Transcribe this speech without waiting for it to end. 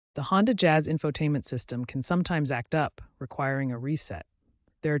The Honda Jazz infotainment system can sometimes act up, requiring a reset.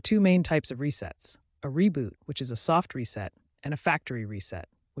 There are two main types of resets: a reboot, which is a soft reset, and a factory reset,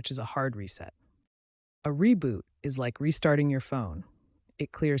 which is a hard reset. A reboot is like restarting your phone.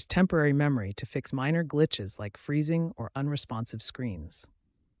 It clears temporary memory to fix minor glitches like freezing or unresponsive screens.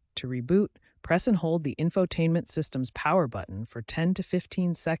 To reboot, press and hold the infotainment system's power button for 10 to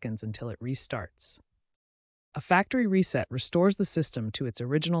 15 seconds until it restarts. A factory reset restores the system to its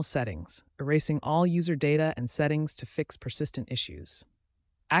original settings, erasing all user data and settings to fix persistent issues.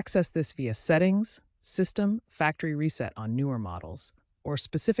 Access this via Settings, System, Factory Reset on newer models, or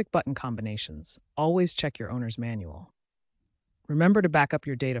specific button combinations. Always check your owner's manual. Remember to back up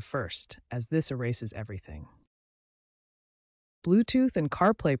your data first, as this erases everything. Bluetooth and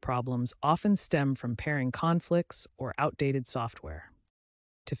CarPlay problems often stem from pairing conflicts or outdated software.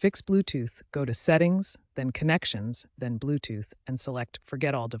 To fix Bluetooth, go to Settings, then Connections, then Bluetooth, and select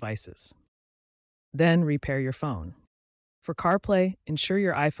Forget All Devices. Then repair your phone. For CarPlay, ensure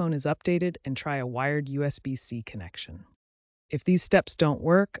your iPhone is updated and try a wired USB-C connection. If these steps don't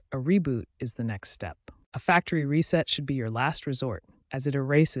work, a reboot is the next step. A factory reset should be your last resort, as it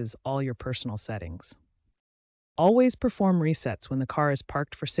erases all your personal settings. Always perform resets when the car is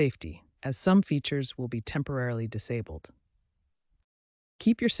parked for safety, as some features will be temporarily disabled.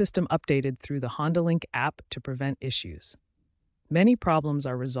 Keep your system updated through the Honda Link app to prevent issues. Many problems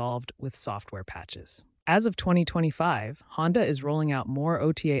are resolved with software patches. As of 2025, Honda is rolling out more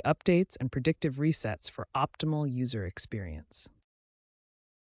OTA updates and predictive resets for optimal user experience.